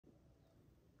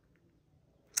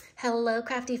Hello,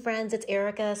 crafty friends. It's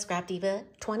Erica, ScrapDiva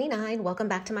 29. Welcome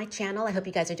back to my channel. I hope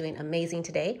you guys are doing amazing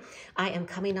today. I am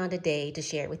coming on today to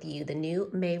share with you the new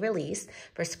May release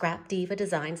for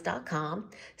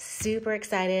ScrapDivaDesigns.com. Super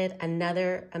excited.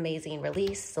 Another amazing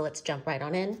release. So let's jump right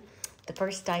on in. The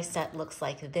first die set looks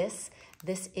like this.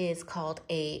 This is called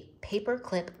a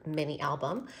paperclip mini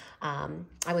album.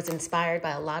 I was inspired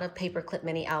by a lot of paperclip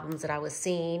mini albums that I was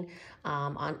seeing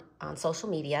on social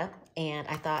media, and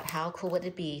I thought, how cool would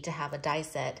it be to have a die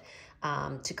set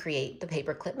to create the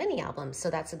paperclip mini album?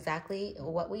 So that's exactly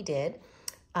what we did.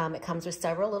 It comes with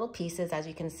several little pieces. As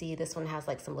you can see, this one has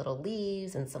like some little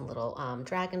leaves and some little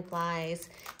dragonflies.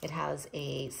 It has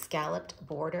a scalloped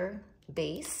border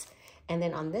base. And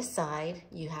then on this side,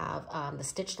 you have the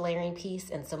stitched layering piece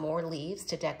and some more leaves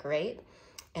to decorate.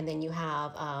 And then you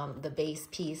have the base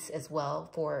piece as well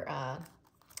for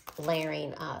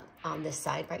layering on this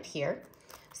side right here.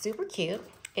 Super cute.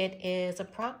 It is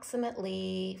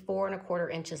approximately 4 1/4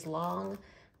 inches long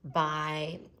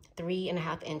by 3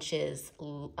 1/2 inches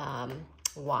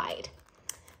wide.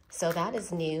 So that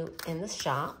is new in the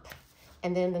shop.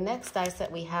 And then the next die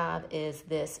set we have is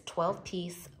this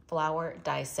 12-piece flower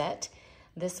die set.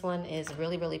 This one is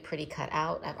really, really pretty cut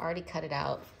out. I've already cut it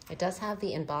out. It does have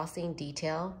the embossing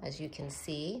detail, as you can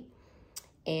see.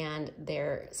 And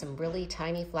there are some really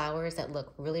tiny flowers that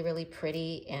look really, really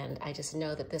pretty. And I just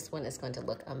know that this one is going to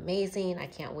look amazing. I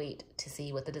can't wait to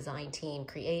see what the design team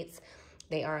creates.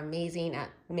 They are amazing at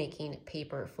making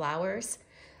paper flowers.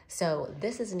 So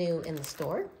this is new in the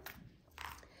store.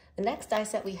 The next die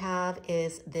set we have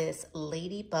is this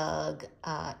ladybug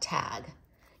tag.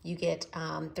 You get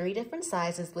 3 different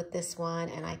sizes with this one,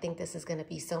 and I think this is going to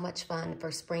be so much fun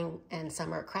for spring and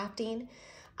summer crafting.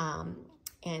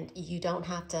 And you don't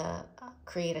have to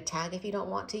create a tag if you don't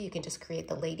want to. You can just create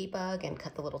the ladybug and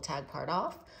cut the little tag part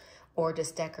off, or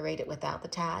just decorate it without the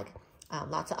tag.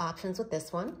 Lots of options with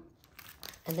this one.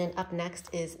 And then up next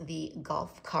is the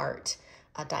golf cart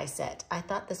die set. I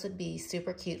thought this would be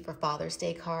super cute for Father's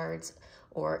Day cards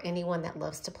or anyone that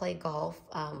loves to play golf.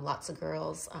 Lots of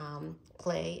girls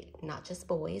play, not just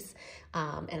boys.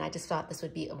 And I just thought this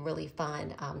would be a really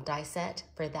fun die set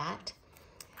for that.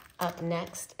 Up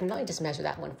next, and let me just measure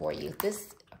that one for you.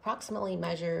 This approximately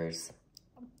measures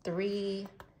 3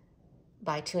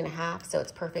 by 2 1/2, so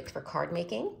it's perfect for card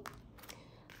making.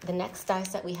 The next die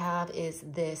set we have is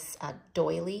this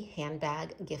doily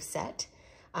handbag gift set.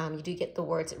 You do get the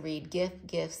words that read gift,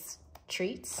 gifts,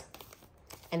 treats.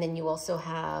 And then you also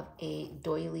have a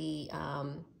doily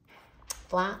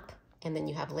flap, and then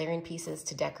you have layering pieces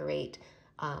to decorate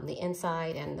the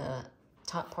inside and the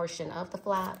top portion of the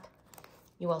flap.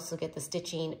 You also get the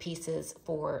stitching pieces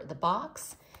for the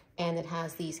box, and it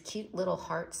has these cute little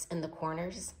hearts in the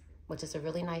corners, which is a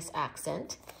really nice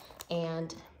accent.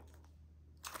 And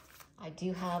I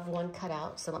do have one cut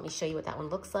out, so let me show you what that one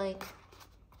looks like.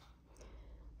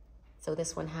 So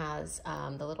this one has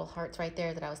the little hearts right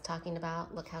there that I was talking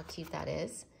about. Look how cute that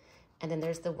is. And then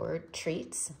there's the word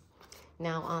treats.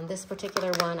 Now on this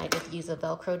particular one, I did use a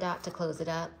Velcro dot to close it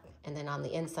up. And then on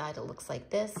the inside, it looks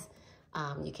like this.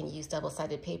 You can use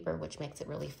double-sided paper, which makes it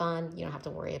really fun. You don't have to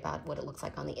worry about what it looks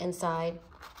like on the inside.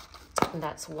 And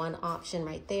that's one option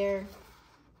right there.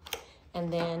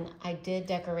 And then I did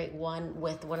decorate one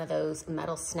with one of those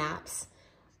metal snaps.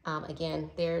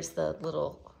 Again, there's the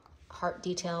little heart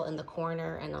detail in the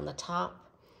corner and on the top.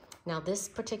 Now this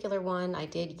particular one, I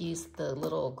did use the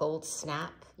little gold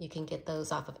snap. You can get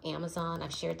those off of Amazon.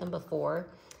 I've shared them before,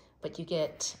 but you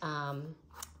get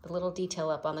the little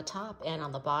detail up on the top and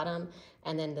on the bottom,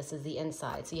 and then this is the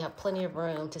inside. So you have plenty of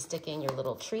room to stick in your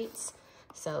little treats.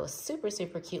 So super,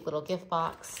 super cute little gift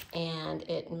box, and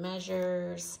it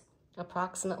measures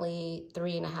approximately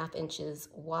 3 1/2 inches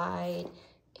wide,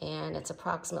 and it's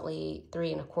approximately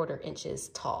 3 1/4 inches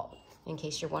tall, in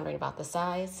case you're wondering about the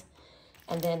size.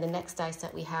 And then the next die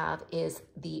set we have is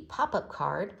the pop-up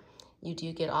card. You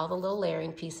do get all the little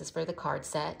layering pieces for the card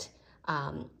set.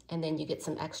 And then you get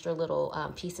some extra little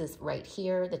pieces right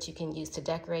here that you can use to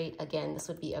decorate. Again, this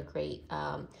would be a great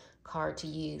card to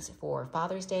use for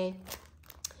Father's Day.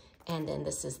 And then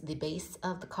this is the base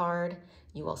of the card.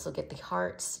 You also get the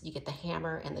hearts, you get the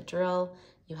hammer and the drill.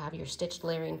 You have your stitched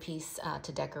layering piece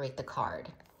to decorate the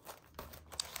card.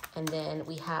 And then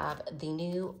we have the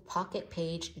new pocket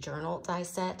page journal die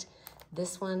set.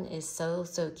 This one is so,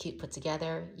 so cute put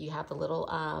together. You have the little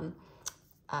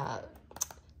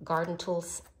garden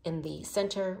tools in the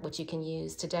center, which you can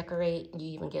use to decorate. You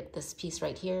even get this piece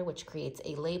right here, which creates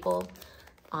a label.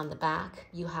 On the back,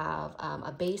 you have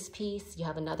a base piece. You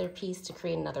have another piece to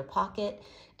create another pocket.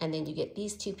 And then you get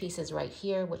these 2 pieces right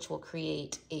here, which will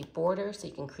create a border, so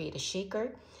you can create a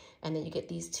shaker. And then you get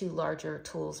these two larger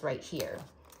tools right here.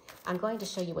 I'm going to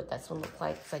show you what this one looks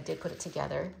like because I did put it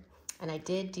together. And I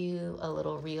did do a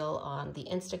little reel on the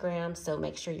Instagram, so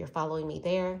make sure you're following me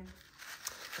there.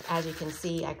 As you can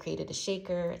see, I created a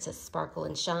shaker. It says Sparkle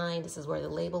and Shine. This is where the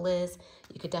label is.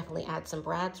 You could definitely add some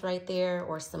brads right there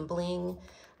or some bling,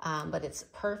 but it's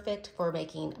perfect for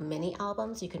making mini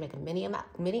albums. You can make a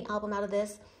mini album out of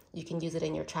this. You can use it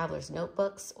in your traveler's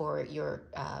notebooks or your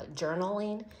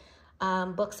journaling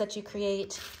books that you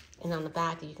create. And on the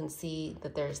back, you can see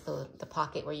that there's the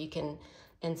pocket where you can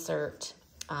insert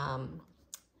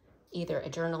either a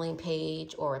journaling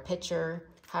page or a picture,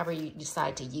 however you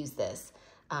decide to use this.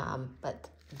 But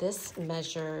this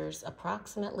measures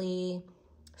approximately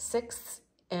 6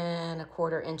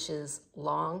 1/4 inches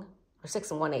long, or 6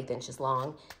 1/8 inches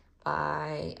long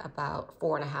by about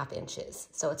 4 1/2 inches.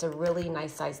 So it's a really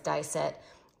nice size die set.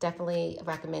 Definitely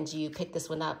recommend you pick this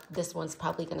one up. This one's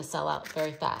probably going to sell out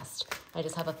very fast. I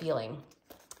just have a feeling.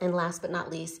 And last but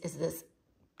not least is this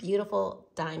beautiful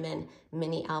diamond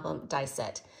mini album die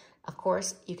set. Of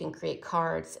course, you can create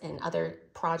cards and other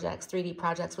projects, 3D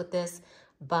projects with this,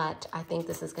 but I think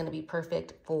this is going to be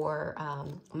perfect for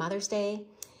Mother's Day.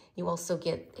 You also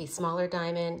get a smaller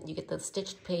diamond. You get the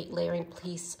stitched layering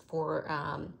piece for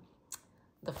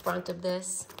the front of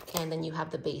this, and then you have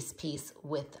the base piece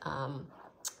with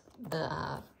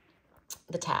the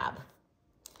tab.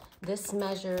 This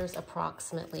measures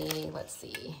approximately, let's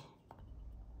see,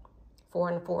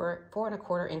 4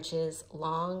 1/4 inches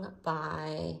long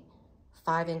by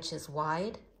 5 inches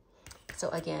wide. So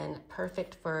again,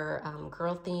 perfect for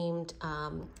girl-themed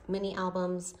mini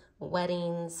albums,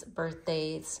 weddings,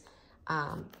 birthdays.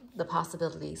 The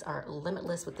possibilities are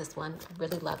limitless with this one.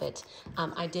 Really love it.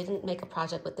 I didn't make a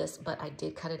project with this, but I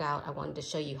did cut it out. I wanted to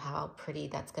show you how pretty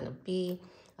that's gonna be.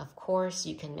 Of course,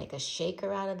 you can make a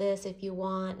shaker out of this if you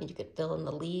want, and you could fill in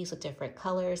the leaves with different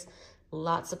colors.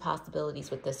 Lots of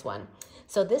possibilities with this one.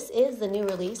 So this is the new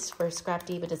release for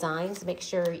ScrapDiva Designs. Make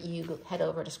sure you head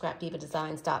over to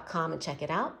ScrapDivaDesigns.com and check it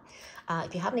out.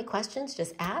 If you have any questions,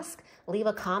 just ask, leave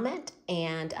a comment,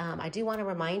 and I do want to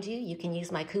remind you, you can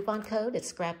use my coupon code.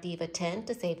 It's ScrapDiva10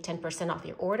 to save 10% off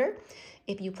your order.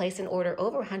 If you place an order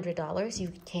over $100,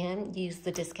 you can use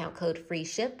the discount code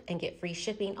FREESHIP and get free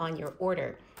shipping on your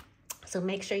order. So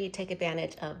make sure you take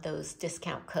advantage of those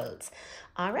discount codes.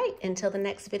 All right, until the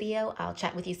next video, I'll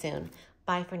chat with you soon.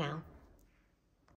 Bye for now.